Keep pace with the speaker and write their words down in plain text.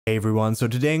Hey everyone, so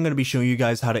today I'm going to be showing you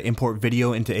guys how to import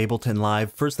video into Ableton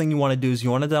Live. First thing you want to do is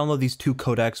you want to download these two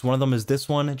codecs. One of them is this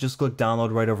one, just click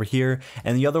download right over here,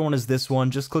 and the other one is this one,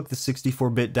 just click the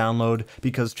 64-bit download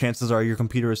because chances are your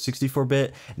computer is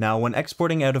 64-bit. Now when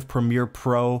exporting out of Premiere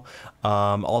Pro,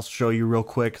 I'll show you real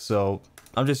quick. So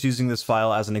I'm just using this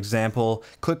file as an example.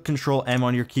 Click Control M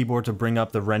on your keyboard to bring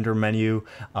up the render menu.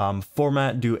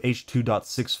 Format, do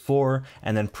H2.64,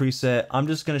 and then preset. I'm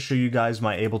just going to show you guys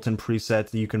my Ableton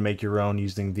preset. You can make your own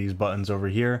using these buttons over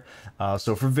here.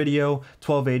 So for video,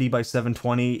 1280 by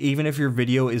 720. Even if your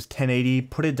video is 1080,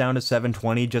 put it down to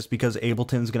 720 just because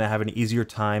Ableton's going to have an easier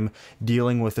time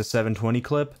dealing with a 720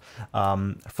 clip.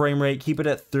 Frame rate, keep it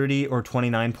at 30 or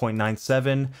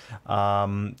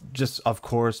 29.97. Just of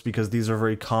course, because these are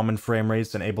very common frame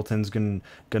rates and Ableton's gonna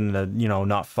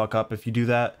not fuck up if you do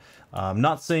that.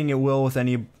 Not saying it will with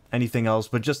anything else,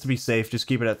 but just to be safe, just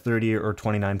keep it at 30 or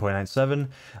 29.97.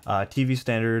 TV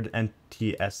standard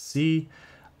NTSC.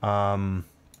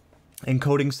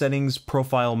 Encoding settings,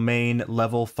 profile main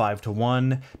level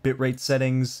 5:1, bitrate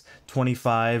settings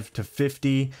 25 to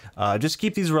 50. Just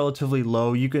keep these relatively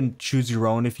low. You can choose your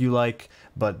own if you like,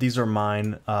 but these are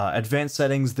mine. Advanced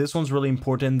settings, this one's really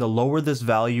important. The lower this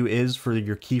value is for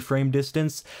your keyframe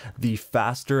distance, the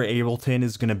faster Ableton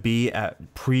is going to be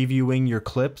at previewing your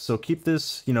clip. So keep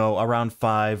this, around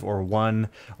 5 or 1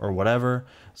 or whatever.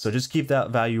 So just keep that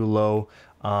value low.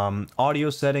 Audio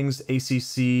settings,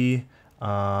 ACC,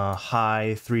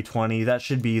 high 320, that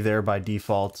should be there by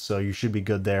default, so you should be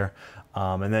good there.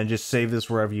 And then just save this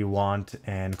wherever you want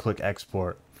and click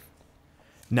export.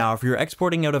 Now, if you're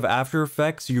exporting out of After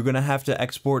Effects, you're going to have to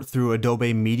export through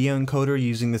Adobe Media Encoder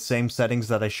using the same settings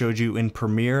that I showed you in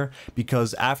Premiere,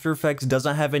 because After Effects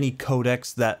doesn't have any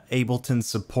codecs that Ableton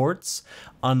supports,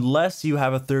 unless you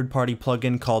have a third-party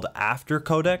plugin called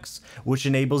AfterCodecs, which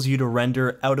enables you to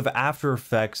render out of After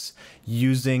Effects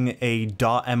using a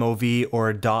 .mov or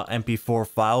a .mp4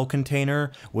 file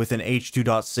container with an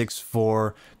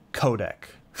H2.64 codec.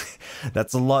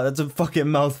 That's a lot. That's a fucking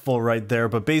mouthful right there,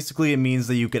 but basically it means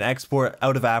that you can export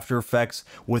out of After Effects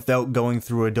without going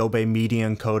through Adobe Media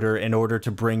Encoder in order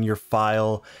to bring your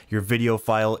file, your video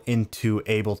file, into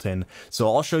Ableton.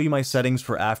 So I'll show you my settings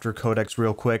for AfterCodecs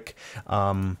real quick.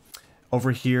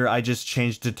 Over here I just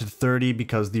changed it to 30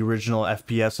 because the original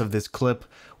FPS of this clip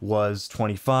was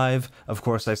 25. Of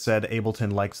course I said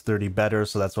Ableton likes 30 better,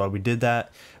 so that's why we did that.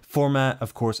 Format,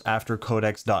 of course,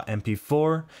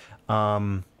 AfterCodecs.mp4.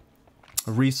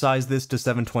 Resize this to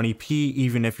 720p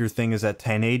even if your thing is at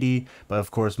 1080, but of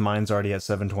course mine's already at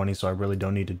 720, so I really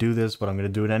don't need to do this, but I'm going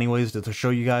to do it anyways to show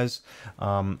you guys.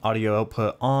 Audio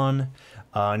output on,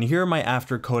 and here are my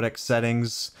AfterCodecs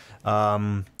settings.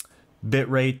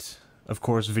 Bitrate, of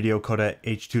course, video codec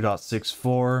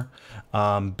H2.64,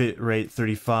 bitrate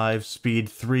 35, speed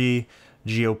 3,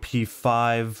 GOP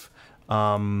 5,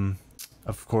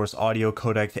 of course, audio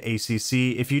codec to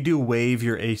ACC. If you do wave,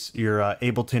 your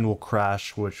Ableton will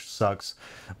crash, which sucks.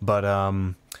 But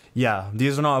yeah,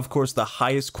 these are not, of course, the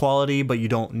highest quality, but you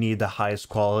don't need the highest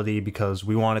quality because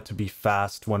we want it to be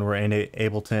fast when we're in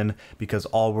Ableton, because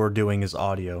all we're doing is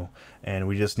audio, and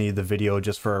we just need the video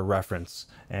just for a reference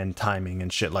and timing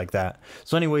and shit like that.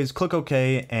 So anyways, click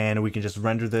OK, and we can just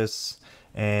render this,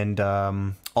 and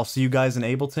I'll see you guys in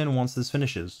Ableton once this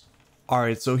finishes.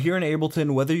 Alright, so here in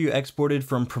Ableton, whether you exported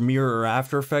from Premiere or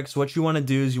After Effects, what you want to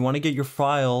do is you want to get your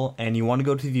file and you want to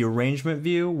go to the arrangement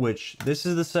view, which this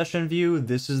is the session view,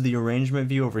 this is the arrangement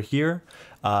view over here.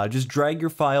 Just drag your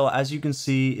file. As you can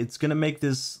see, it's going to make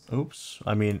this, hold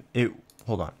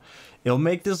on. It'll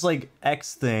make this like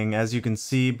X thing, as you can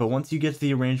see, but once you get to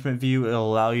the arrangement view,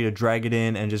 it'll allow you to drag it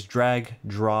in and just drag,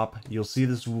 drop. You'll see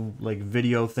this like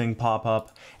video thing pop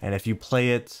up, and if you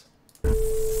play it,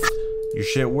 your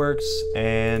shit works,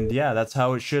 and yeah, that's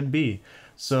how it should be.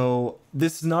 So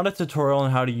this is not a tutorial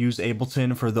on how to use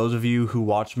Ableton for those of you who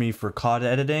watch me for COD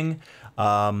editing,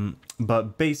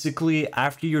 but basically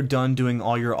after you're done doing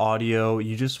all your audio,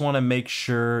 you just want to make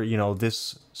sure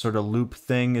this sort of loop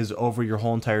thing is over your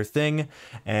whole entire thing.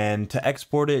 And to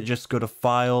export it, just go to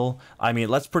File.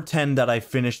 Let's pretend that I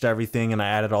finished everything and I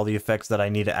added all the effects that I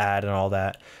need to add and all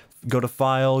that. Go to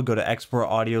File, go to Export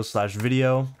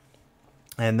Audio/Video,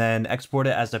 and then export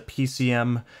it as a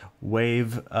PCM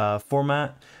wave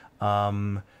format.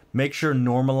 Make sure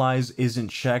normalize isn't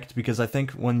checked, because I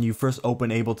think when you first open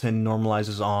Ableton, normalize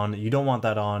is on. You don't want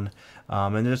that on,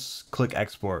 and just click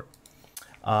export.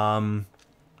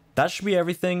 That should be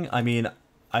everything.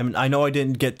 I know I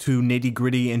didn't get too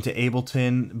nitty-gritty into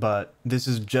Ableton, but this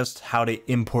is just how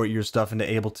to import your stuff into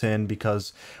Ableton,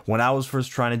 because when I was first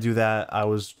trying to do that, I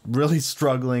was really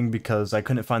struggling because I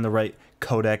couldn't find the right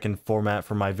codec and format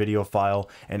for my video file,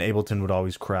 and Ableton would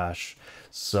always crash.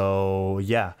 So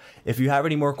yeah, if you have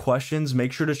any more questions,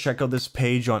 make sure to check out this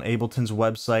page on Ableton's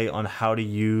website on how to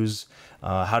use,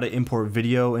 how to import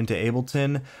video into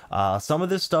Ableton. Some of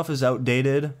this stuff is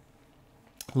outdated.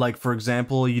 Like, for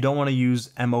example, you don't want to use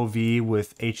MOV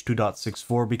with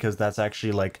H2.64 because that's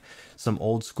actually like some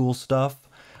old school stuff.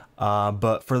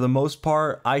 But for the most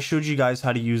part, I showed you guys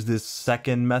how to use this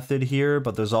second method here,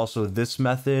 but there's also this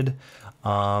method.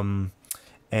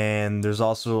 And there's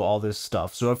also all this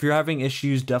stuff. So if you're having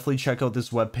issues, definitely check out this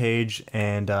webpage.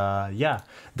 And yeah,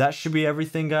 that should be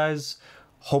everything, guys.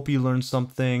 Hope you learned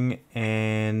something.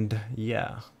 And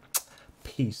yeah,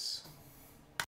 peace.